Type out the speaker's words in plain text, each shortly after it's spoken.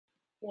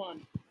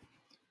One.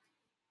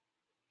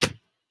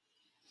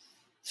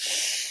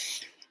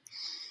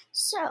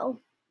 So,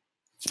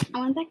 I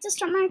went back to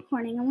start my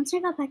recording, and once I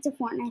got back to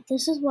Fortnite,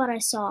 this is what I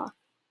saw.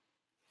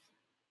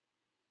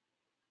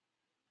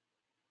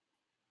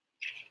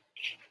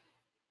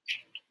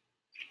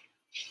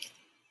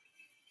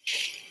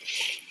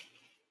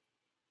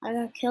 I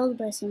got killed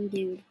by some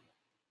dude.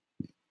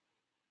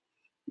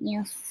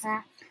 You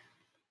fat.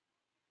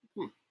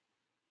 Okay.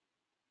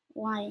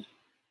 Why?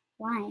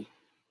 Why?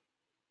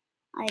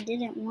 I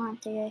didn't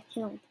want to get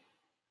killed.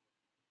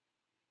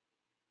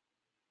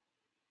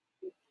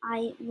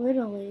 I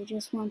literally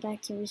just went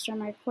back to restart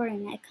my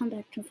recording. I come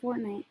back to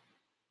Fortnite.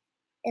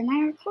 And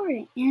I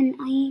recording, and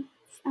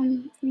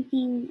I'm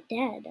freaking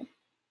dead.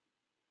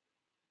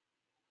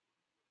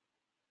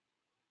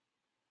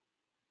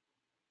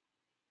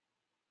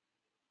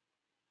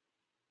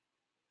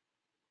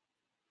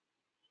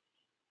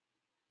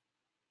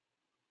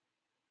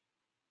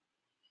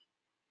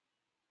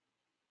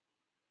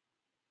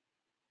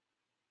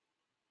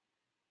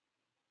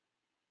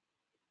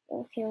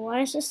 Okay,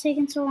 why is this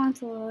taking so long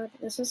to load?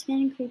 This is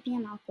getting creepy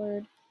and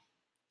awkward.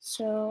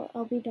 So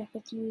I'll be back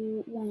with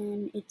you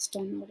when it's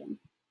done loading.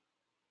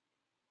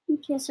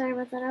 Okay, sorry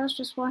about that. I was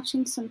just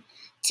watching some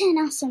 10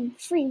 awesome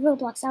free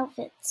Roblox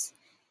outfits.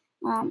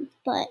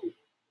 But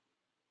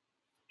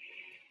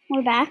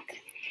we're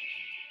back.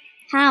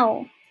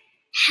 How?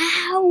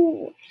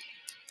 How?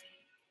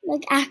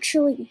 Like,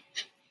 actually.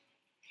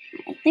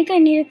 I think I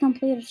need to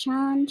complete a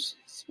challenge.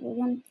 So we're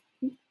gonna.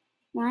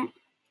 What?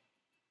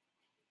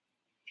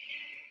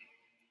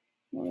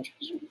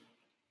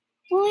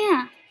 Oh,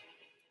 yeah.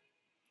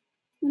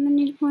 I'm gonna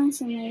need to find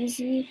some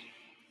lazy.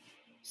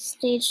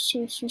 Stage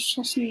 2 for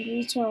Chestnut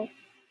Retail.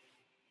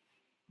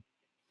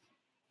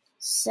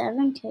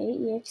 7k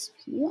EXP?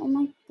 Oh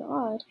my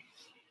god.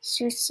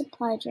 Search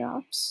supply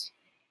drops.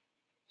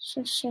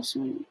 Search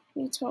Chestnut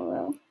Retail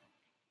row.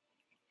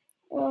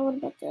 Oh, what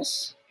about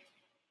this?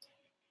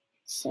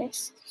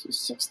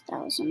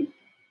 6,000.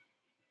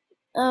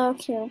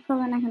 Okay, we're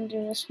probably not gonna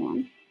do this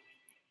one.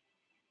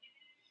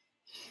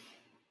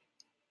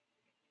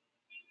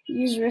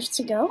 Use Rift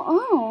to go?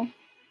 Oh.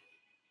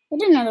 I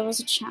didn't know that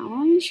was a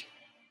challenge.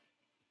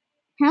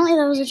 Apparently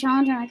that was a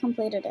challenge and I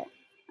completed it.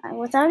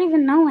 Without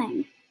even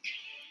knowing.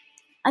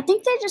 I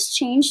think they just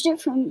changed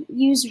it from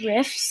use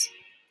rifts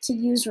to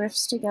use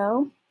rifts to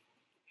go.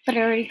 But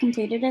I already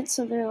completed it,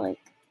 so they're like...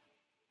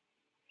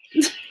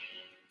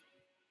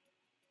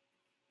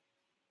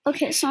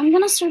 Okay, so I'm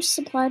gonna search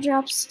supply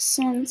drops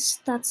since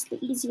that's the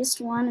easiest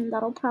one and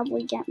that'll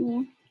probably get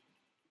me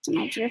to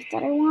my drift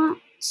that I want.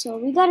 So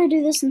we gotta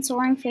do this in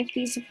soaring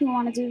 50s if we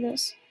want to do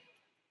this.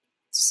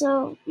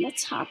 So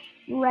let's hop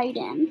right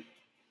in.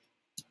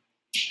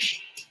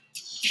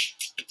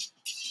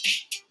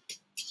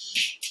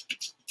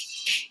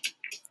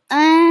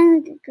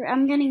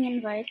 I'm getting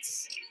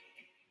invites.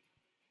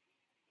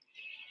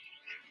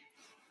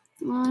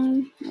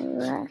 I'm a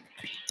wreck.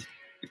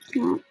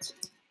 Can't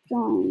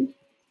join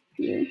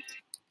you.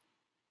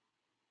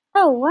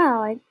 Oh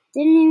wow, I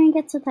didn't even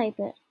get to type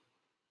it.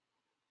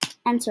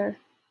 Enter.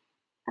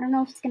 I don't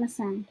know if it's gonna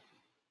send.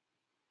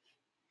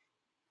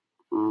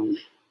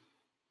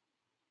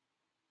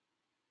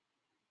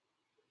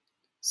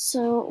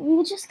 So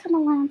we just gotta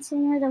land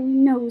somewhere that we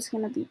know is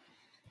gonna be.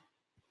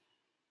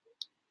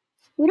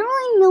 We don't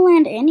really know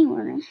land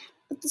anywhere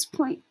at this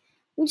point.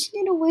 We just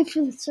need to wait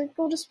for the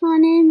circle to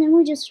spawn in, then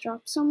we just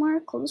drop somewhere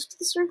close to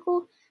the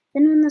circle.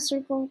 Then when the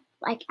circle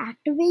like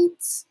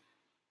activates,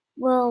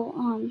 we'll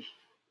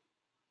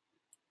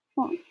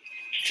well,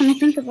 can I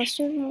think of a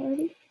server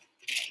already?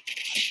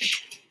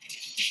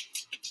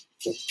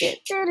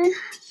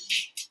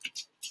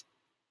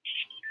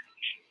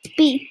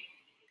 B.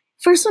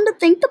 First one to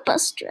thank the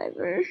bus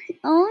driver.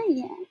 Oh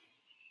yeah.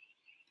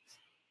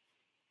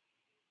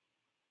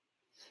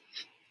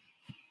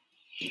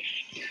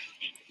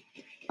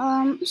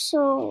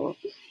 So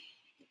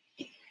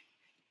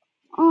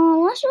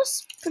let's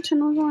just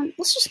pretend we're going.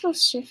 Let's just go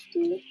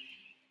shifty.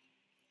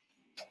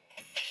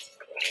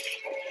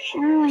 I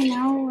don't really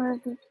know where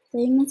the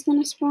thing is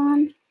gonna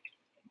spawn.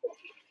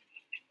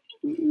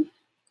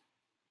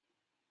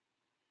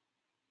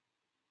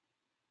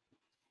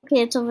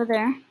 Okay, it's over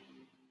there.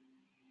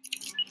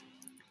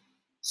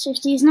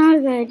 Shifty is not a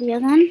good idea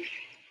then.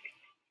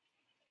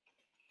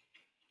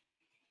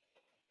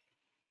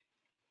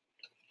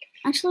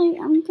 Actually,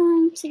 I'm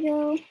going to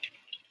go.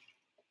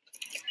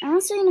 I'm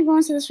also gonna go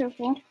into the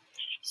circle.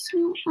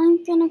 So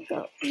I'm gonna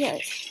go.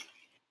 Yes.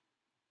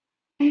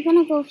 I'm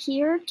gonna go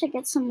here to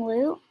get some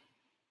loot.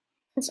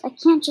 Because I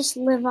can't just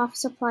live off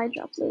supply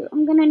drop loot.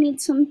 I'm gonna need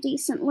some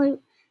decent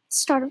loot to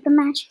start up the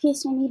match in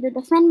case I need to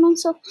defend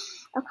myself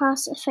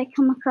across if I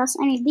come across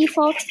any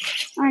default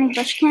or any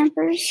bush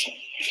campers.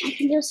 I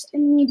can just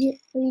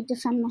immediately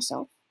defend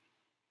myself.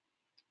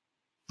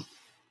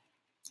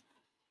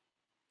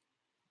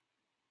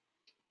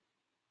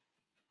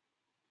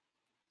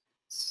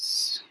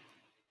 So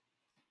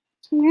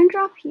I'm gonna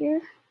drop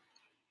here.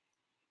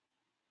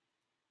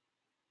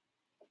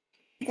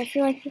 I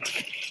feel like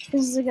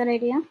this is a good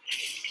idea.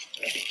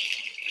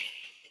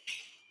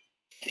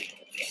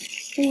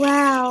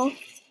 Wow.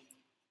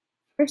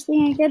 First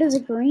thing I get is a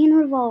green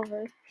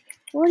revolver.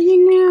 What do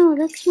you know?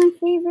 That's my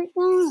favorite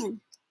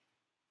gun.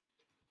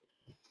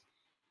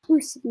 Ooh,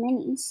 some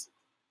minis.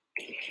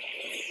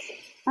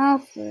 Oh,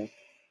 frick.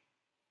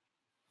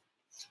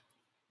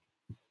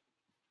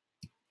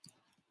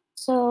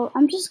 So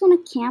I'm just gonna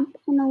camp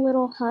in a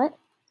little hut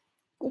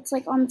that's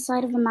like on the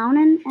side of a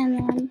mountain, and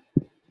then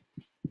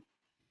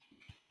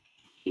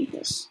do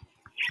this.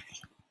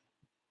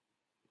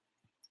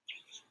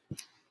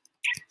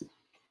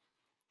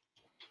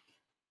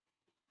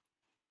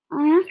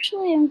 I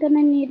actually am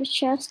gonna need a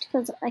chest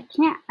because I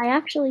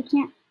actually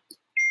can't.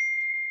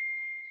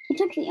 I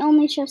took the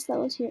only chest that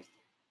was here.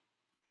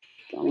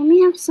 But let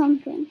me have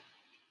something.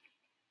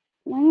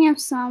 Let me have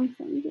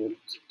something, dude.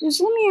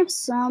 Just let me have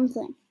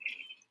something.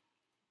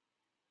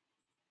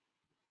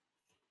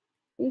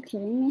 Are you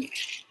kidding me?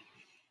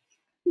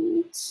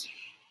 It's...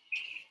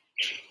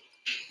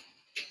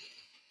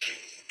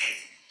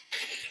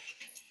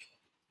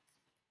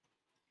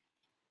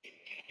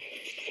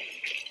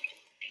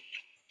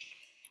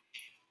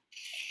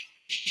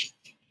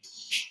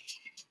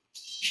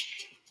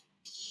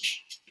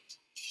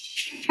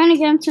 I'm trying to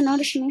get him to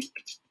notice me.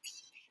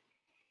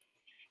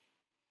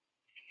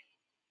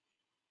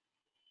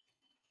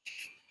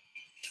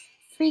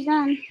 Free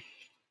gun.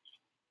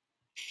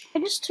 I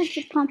just took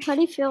the pump. How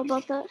do you feel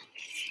about that?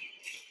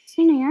 Is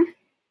he near?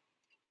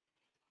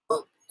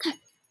 Oh, God.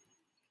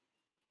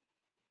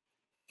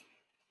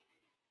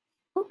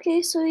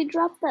 Okay, so he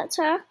dropped that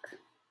tack,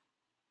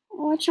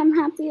 which I'm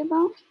happy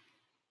about.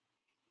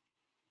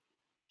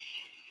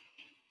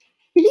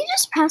 Did he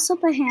just pass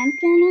up a hand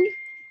cannon?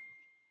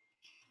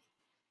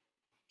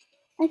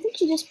 I think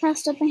he just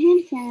passed up a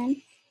hand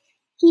cannon.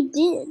 He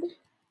did.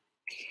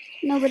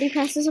 Nobody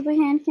passes up a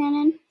hand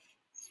cannon.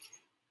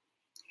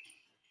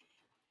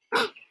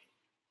 I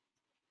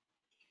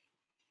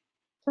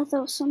thought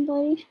that was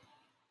somebody.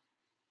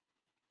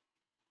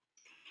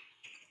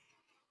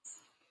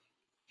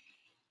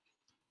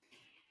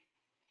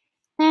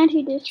 And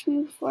he ditched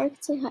me before I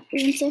could say hi,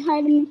 even say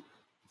hi to me.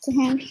 To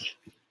him.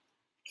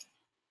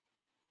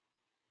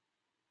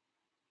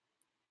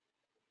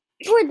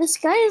 Boy, this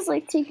guy is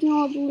like taking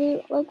all the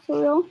loot, like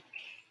for real.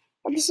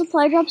 Are the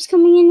supply drops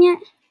coming in yet?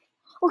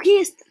 Okay,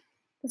 yes,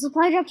 the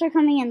supply drops are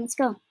coming in. Let's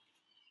go.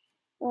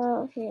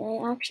 Okay,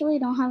 I actually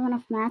don't have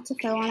enough mats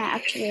if I want to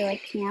actually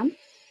like camp.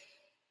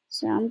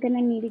 So I'm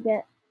gonna need to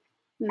get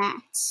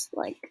mats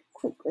like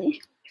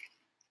quickly.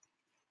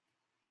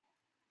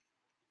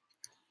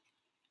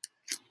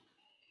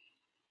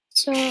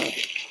 So,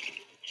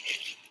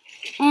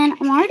 and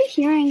I'm already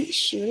hearing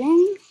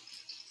shooting.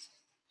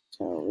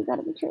 So we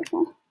gotta be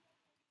careful.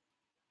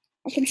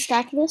 I can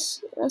stack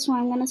this. That's why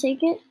I'm gonna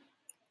take it.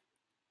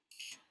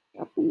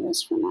 Dropping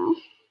this for now.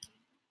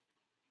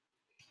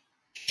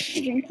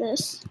 I drink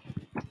this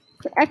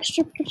for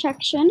extra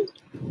protection.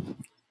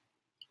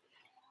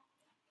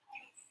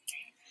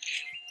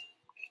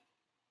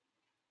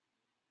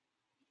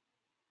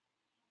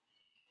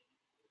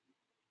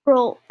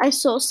 Bro, I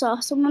so saw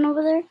someone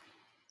over there.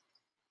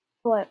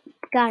 But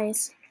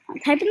guys,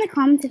 type in the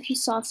comments if you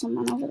saw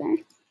someone over there.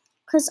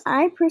 Cause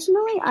I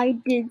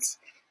did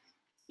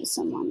see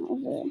someone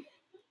over there.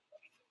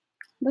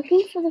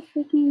 Looking for the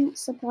freaking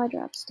supply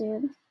drops,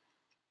 dude.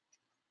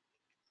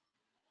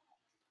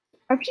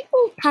 Are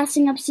people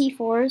passing up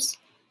C4s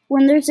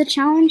when there's a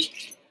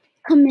challenge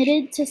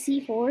committed to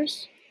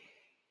C4s?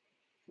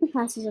 Who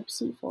passes up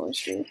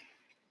C4s, dude?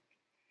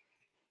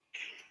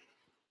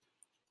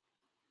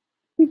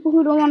 People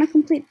who don't want to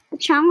complete the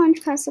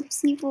challenge pass up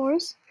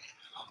C4s.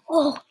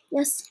 Oh,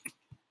 yes.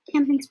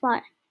 Camping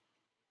spot.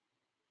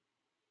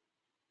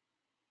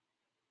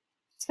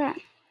 What's that?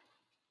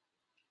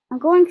 I'm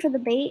going for the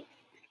bait.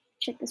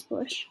 Check this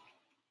bush.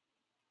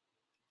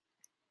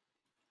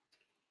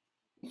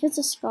 If it's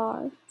a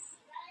scar.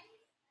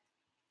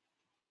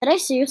 Did I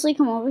seriously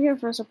come over here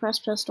for a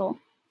suppressed pistol?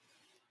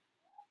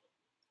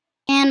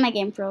 And my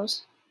game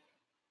froze.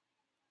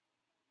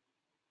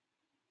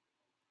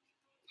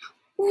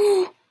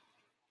 Ooh,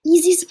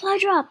 easy supply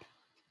drop.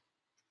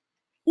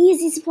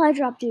 Easy supply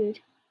drop, dude.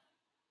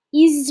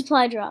 Easy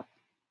supply drop.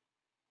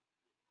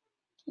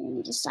 Okay, I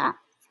need to stop.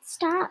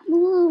 Stop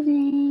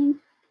moving.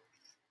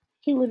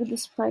 He looted the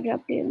supply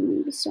drop, dude. I'm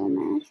gonna be so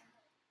mad.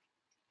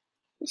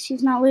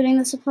 He's not looting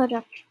the supply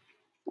drop.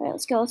 Alright,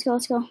 let's go, let's go,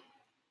 let's go.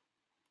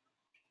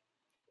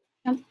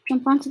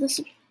 Jump onto the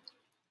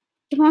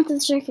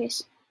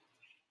staircase.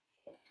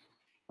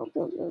 Go,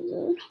 go, go,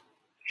 go.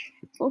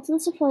 Go to the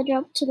supply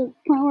drop to the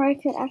point where I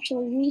could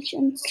actually reach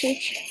and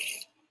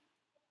search.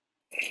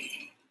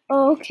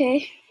 Oh,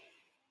 okay.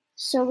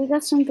 So we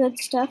got some good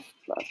stuff.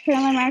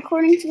 Apparently my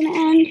recording's gonna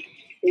end.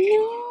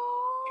 No!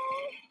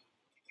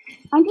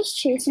 I'm just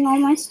chasing all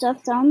my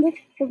stuff down the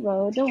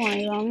road. Don't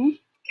worry about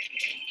me.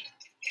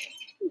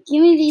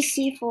 Give me these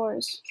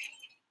C4s.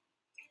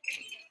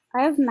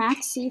 I have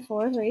max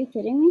C4s. Are you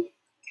kidding me?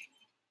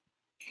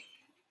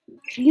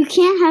 You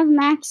can't have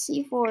max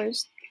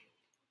C4s.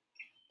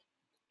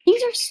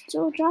 These are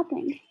still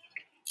dropping.